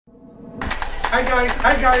It's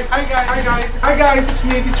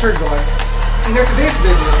me, Teacher Gon. In today's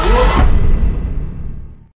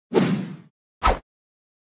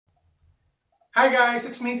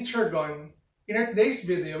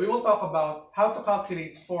video, we will talk about how to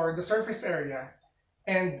calculate for the surface area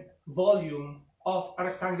and volume of a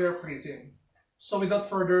rectangular prism. So without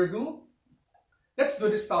further ado, let's do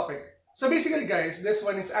this topic. So basically guys, this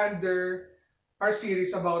one is under our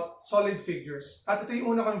series about solid figures. At ito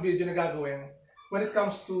yung una kong video na gagawin when it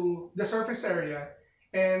comes to the surface area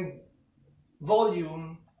and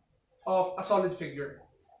volume of a solid figure.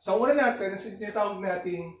 So una natin is tinatawag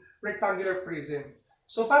nating rectangular prism.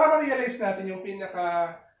 So para ma-realize natin yung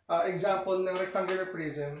pinaka-example ng rectangular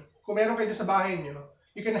prism, kung meron kayo sa bahay nyo,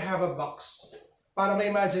 you can have a box para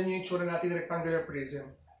ma-imagine nyo yung tsura natin rectangular prism.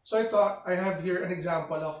 So ito, I have here an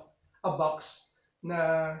example of a box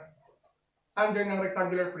na under ng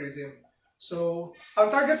rectangular prism. So, ang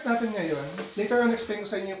target natin ngayon, later on explain ko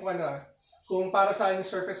sa inyo kung para saan yung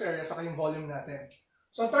surface area sa yung volume natin.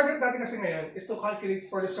 So, ang target natin kasi ngayon is to calculate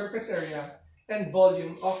for the surface area and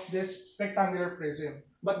volume of this rectangular prism.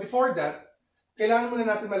 But before that, kailangan muna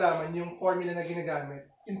natin malaman yung formula na ginagamit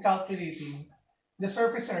in calculating the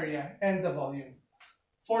surface area and the volume.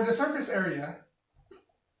 For the surface area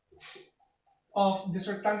of this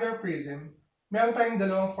rectangular prism, meron tayong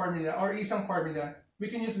dalawang formula or isang formula. We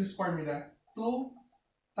can use this formula, 2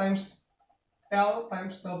 times L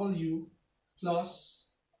times W plus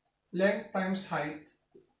length times height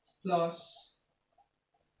plus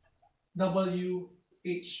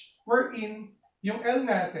WH. Wherein, yung L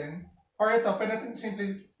natin, or ito, pwede natin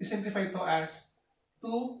simplify ito as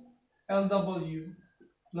 2LW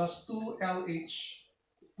plus 2LH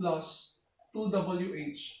plus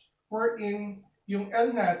 2WH. Wherein, yung L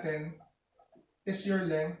natin is your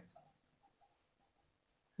length.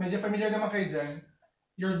 Medyo familiar naman kayo dyan.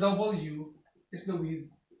 Your W is the width.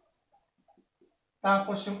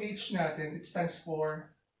 Tapos yung H natin, it stands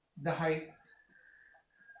for the height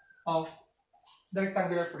of the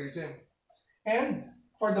rectangular prism. And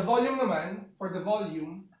for the volume naman, for the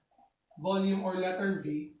volume or letter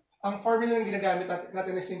V, ang formula na ginagamit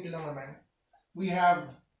natin is simple lang naman. We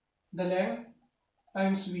have the length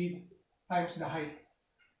times width times the height.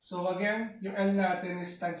 So again, yung L natin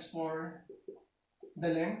stands for the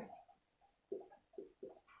length.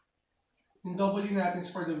 Yung W natin is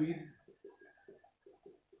for the width.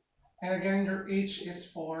 And again, your H is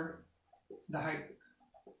for the height.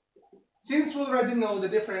 Since we already know the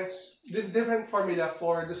different formula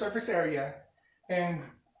for the surface area and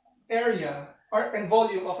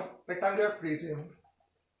volume of a rectangular prism,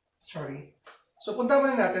 so punta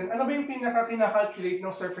muna natin, ano ba yung pinaka-calculate ng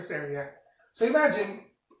surface area? So imagine,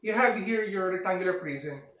 you have here your rectangular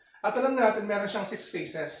prism. At alam natin, meron siyang 6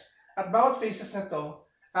 faces. At bawat faces na to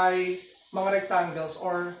ay mga rectangles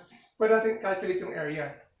or pwede natin calculate yung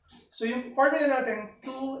area. So yung formula natin,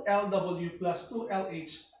 2LW plus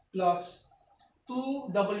 2LH plus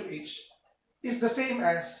 2WH is the same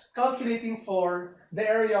as calculating for the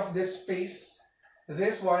area of this face,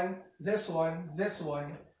 this one, this one, this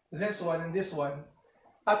one, this one, and this one.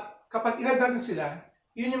 At kapag inad natin sila,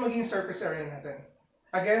 yun yung magiging surface area natin.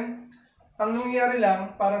 Again, ang nangyayari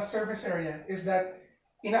lang para surface area is that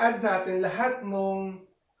ina-add natin lahat ng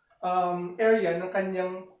area ng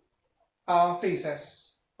kanyang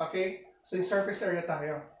faces. Okay? So, yung surface area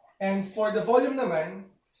tayo. And for the volume naman,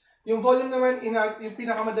 yung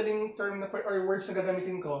pinakamadaling term or words na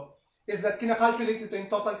gagamitin ko is that kinakalculate ito yung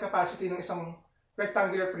total capacity ng isang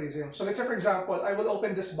rectangular prism. So, let's say for example, I will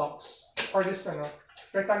open this box or this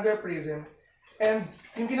rectangular prism. And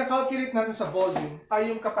yung kinakalculate natin sa volume ay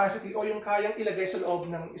yung capacity o yung kayang ilagay sa loob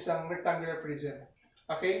ng isang rectangular prism.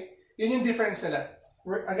 Okay? Yun yung difference nila.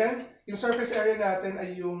 Again, yung surface area natin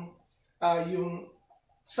ay yung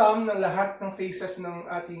sum ng lahat ng faces ng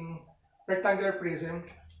ating rectangular prism,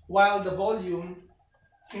 while the volume,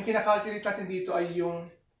 yung kinakalculate natin dito ay yung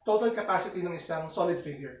total capacity ng isang solid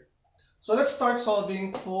figure. So let's start solving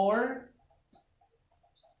for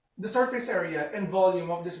the surface area and volume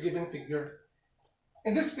of this given figure.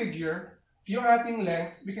 In this figure, yung ating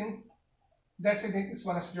length, we can designate this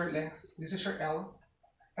one as your length. This is your L.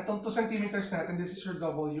 Itong 2 centimeters natin, this is your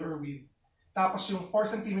W or width. Tapos yung 4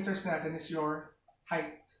 centimeters natin is your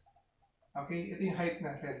height. Okay? Ito yung height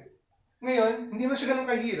natin. Ngayon, hindi na siya ganun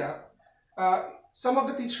kahirap. Some of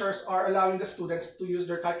the teachers are allowing the students to use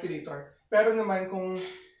their calculator. Pero naman kung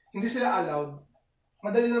hindi sila allowed,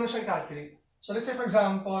 madali naman siya i-calculate. So let's say for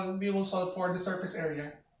example, we will solve for the surface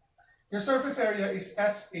area. Your surface area is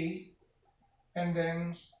SA, and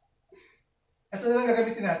then, ito na lang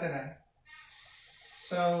gagamitin natin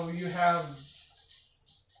So, you have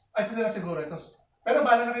ito na lang siguro. Ito. Pero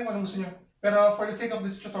bahala na kayo kung anong gusto nyo. Pero for the sake of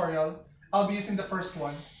this tutorial, I'll be using the first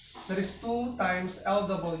one. That is 2 times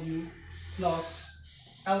LW plus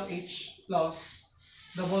LH plus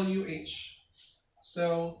WH.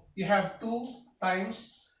 So, you have 2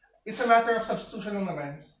 times, it's a matter of substitution lang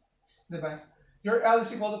naman. Diba? Your L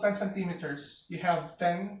is equal to 10 centimeters. You have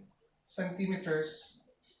 10 centimeters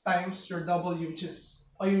times your W, which is,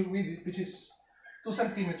 you read it, which is 2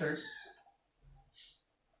 centimeters,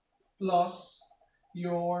 plus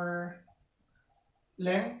your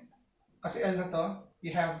length, kasi L na to, you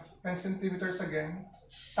have 10 centimeters again,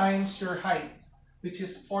 times your height, which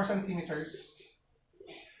is 4 centimeters,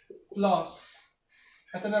 plus,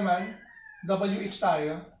 ito naman, WH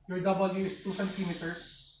tayo, your W is 2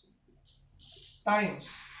 centimeters,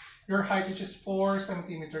 times your height, which is 4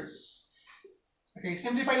 centimeters. Okay,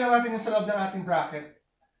 simplify lang natin yung sa loob ng ating bracket.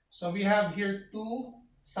 So we have here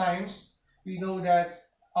 2 times, we know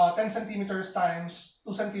that 10 centimeters times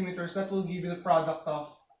 2 centimeters, that will give you the product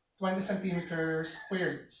of 20 centimeters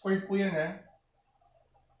squared. Squared po yan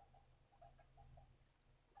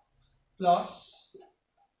Plus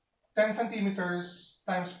 10 centimeters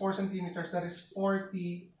times 4 centimeters, that is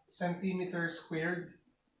 40 centimeters squared.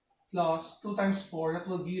 Plus 2 times 4, that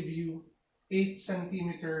will give you 8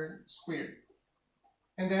 centimeter squared.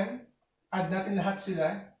 And then, add natin lahat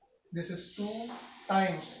sila. This is 2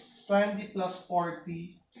 times 20 plus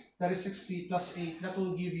 40, that is 60 plus 8. That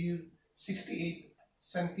will give you 68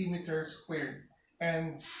 centimeters squared.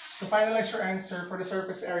 And to finalize your answer for the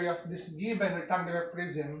surface area of this given rectangular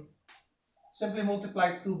prism, simply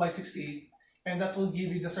multiply 2 by 68, and that will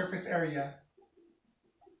give you the surface area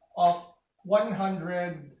of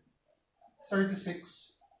 136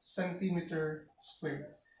 centimeter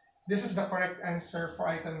squared. This is the correct answer for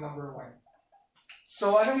item number 1.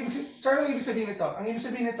 So, anong ibig sabihin nito? Ang ibig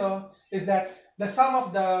sabihin nito is that the sum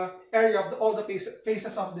of the area of all the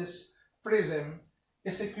faces of this prism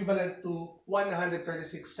is equivalent to 136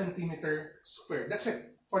 centimeter squared. That's it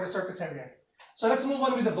for the surface area. So, let's move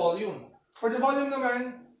on with the volume. For the volume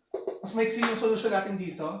naman, mas maiksi yung solution natin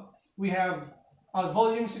dito. We have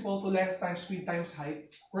volume is equal to length times width times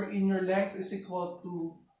height, wherein your length is equal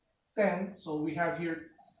to 10. So, we have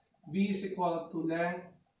here V is equal to length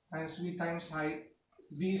times width times height.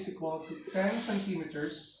 V is equal to 10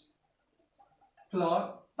 centimeters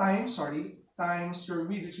times your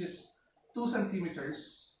width, which is 2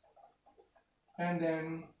 centimeters. And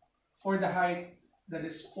then for the height, that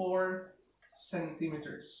is 4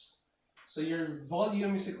 centimeters. So your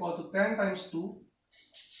volume is equal to 10 times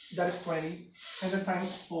 2, that is 20. And then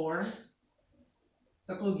times 4,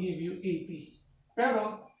 that will give you 80.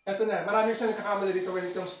 Pero, eto na, marami sa nagkakamali dito when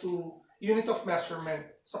it comes to unit of measurement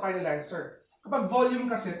sa final answer. Kapag volume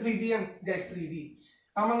kasi, 3D yan, guys, 3D.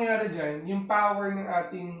 Ang mangyayari dyan, yung power ng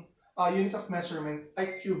ating unit of measurement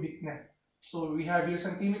ay cubic na. So, we have here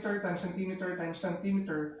centimeter times centimeter times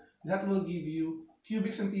centimeter. That will give you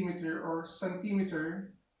cubic centimeter or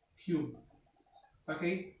centimeter cube.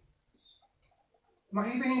 Okay?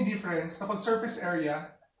 Makita niyo yung difference kapag surface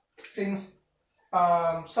area, since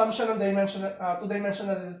sum siya ng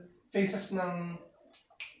two-dimensional faces ng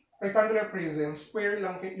rectangular prism, square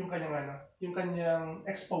lang yung kanyang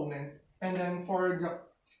exponent. And then for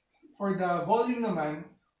the volume naman,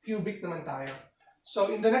 cubic naman tayo.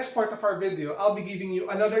 So in the next part of our video, I'll be giving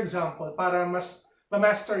you another example para mas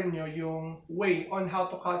ma-master nyo yung way on how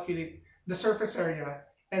to calculate the surface area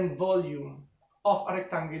and volume of a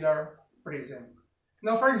rectangular prism.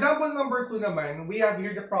 Now for example number 2 naman, we have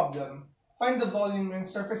here the problem. Find the volume and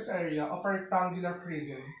surface area of a rectangular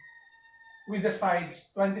prism with the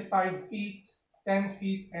sides 25 feet, 10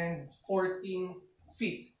 feet, and 14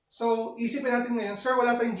 feet. So, isipin natin ngayon, sir,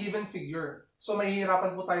 wala tayong given figure. So,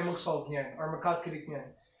 mahihirapan po tayo mag-solve niyan or mag-calculate niyan.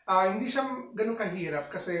 Hindi siya ganun kahirap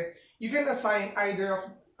kasi you can assign either of,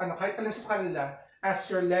 kahit alin sa kanila as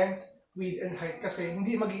your length, width, and height kasi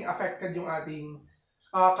hindi maging affected yung ating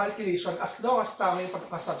calculation as long as tama yung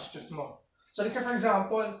pagkakasubstitute mo. So, let's say for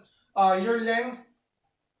example, your length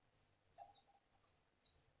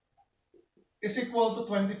is equal to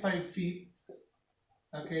 25 feet.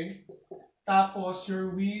 Okay? Tapos,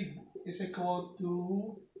 your width is equal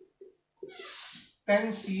to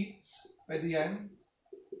 10 feet. Pwede yan.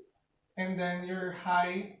 And then, your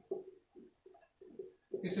height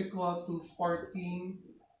is equal to 14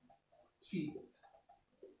 feet.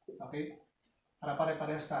 Okay? Para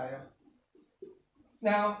pare-parehas tayo.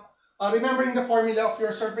 Now, remembering the formula of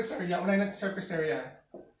your surface area, unahin natin surface area.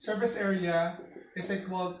 Surface area is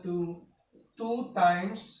equal to 2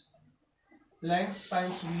 times length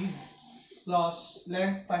times width plus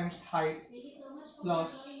length times height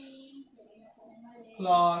plus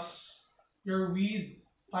plus your width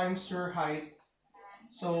times your height.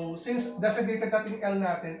 So, since designated natin L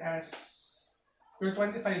natin as your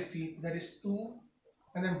 25 feet, that is 2,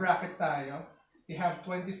 and then bracket tayo. You have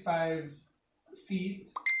 25 feet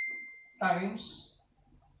times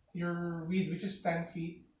your width, which is 10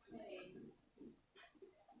 feet.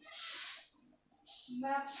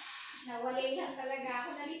 Nawalay lang talaga ako.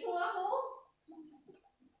 Nalito ako.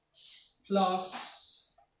 Plus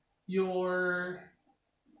your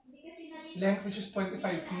length, which is 25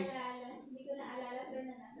 feet, Hindi ko naalala, sir,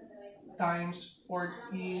 na nasa drive. times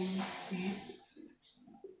 14 feet,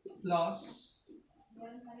 plus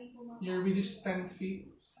your width, which is 10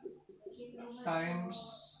 feet,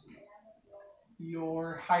 times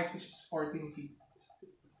your height, which is 14 feet.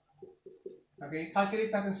 Okay,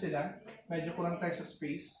 calculate natin sila. Medyo kulang tayo sa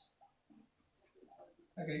space.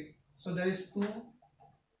 Okay, so that is 2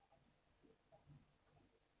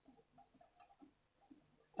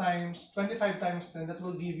 times 25 times 10. That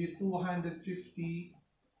will give you 250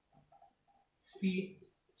 feet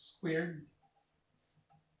squared,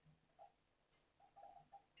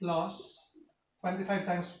 plus 25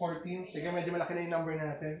 times 14. Sige, medyo malaki na yung number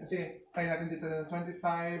natin. Sige, try natin dito na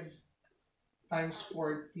 25 times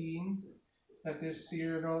 14. That is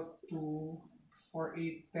 0, 2, 4,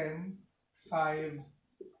 8, 10, 5,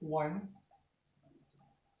 1.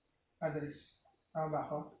 That is, tama ba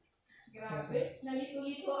ako? Grabe,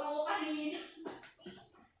 nalito-lito ako kanina.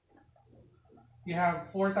 You have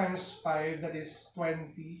 4 times 5, that is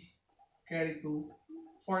 20. Carry 2.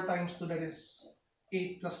 4 times 2, that is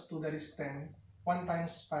 8 plus 2, that is 10. 1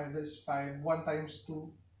 times 5, that is 5. 1 times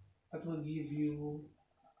 2, that will give you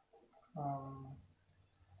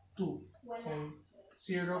 2. And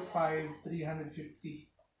 0, 5, 350.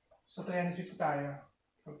 So 350 tayo.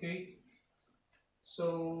 Okay?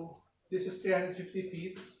 So this is 350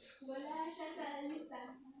 feet. Wala siya sa lista.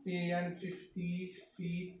 350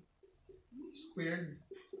 feet squared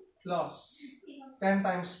plus 10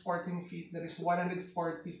 times 14 feet, that is 140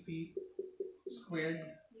 feet squared,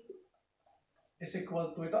 is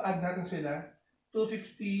equal to, ito add natin sila,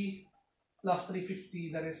 250 plus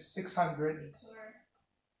 350, that is 600. Sure.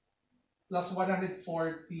 Plus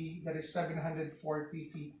 140, that is 740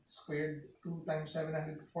 feet squared. 2 times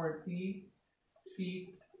 740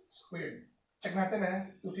 feet squared. Check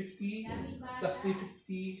natin 250 plus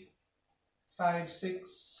 350, 5,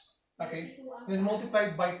 6. Okay. And then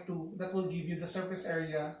multiplied by 2, that will give you the surface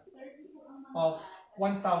area of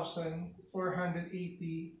 1,480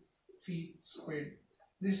 feet squared.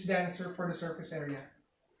 This is the answer for the surface area.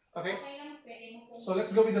 Okay? So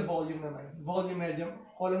let's go with the volume naman. Volume medyo,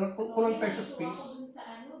 kulang tayo sa space.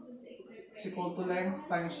 It's equal to length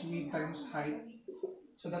times width times height.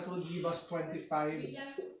 So that will give us 25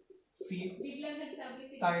 feet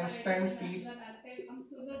times 10 feet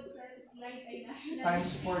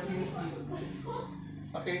times 14 feet.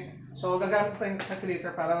 Okay? So gagamit tayong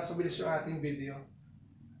calculator para mas mabilis yung ating video.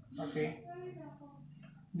 Okay?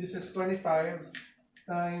 This is 25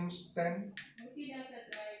 times 10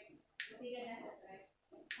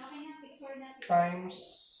 times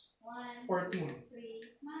 14.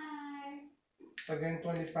 So again,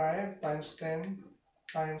 25 times 10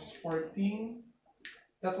 times 14.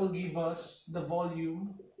 That will give us the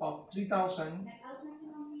volume of 3,500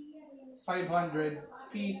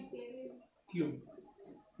 feet cubed.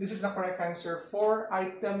 This is the correct answer for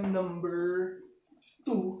item number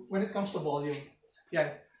 2 when it comes to volume.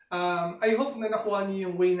 Yan. I hope na nakuha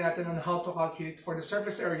niyo yung way natin on how to calculate for the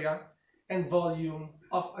surface area and volume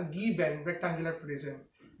of a given rectangular prism.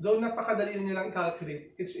 Though napakadali na nilang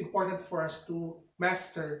calculate, it's important for us to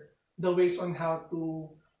master the ways on how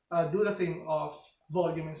to do the thing of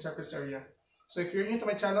volume and surface area. So if you're new to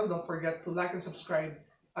my channel, don't forget to like and subscribe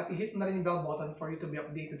at i-hit na rin yung bell button for you to be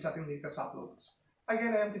updated sa ating latest uploads.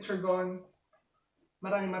 Again, I am Teacher Gon.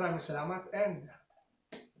 Maraming salamat and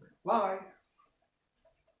bye!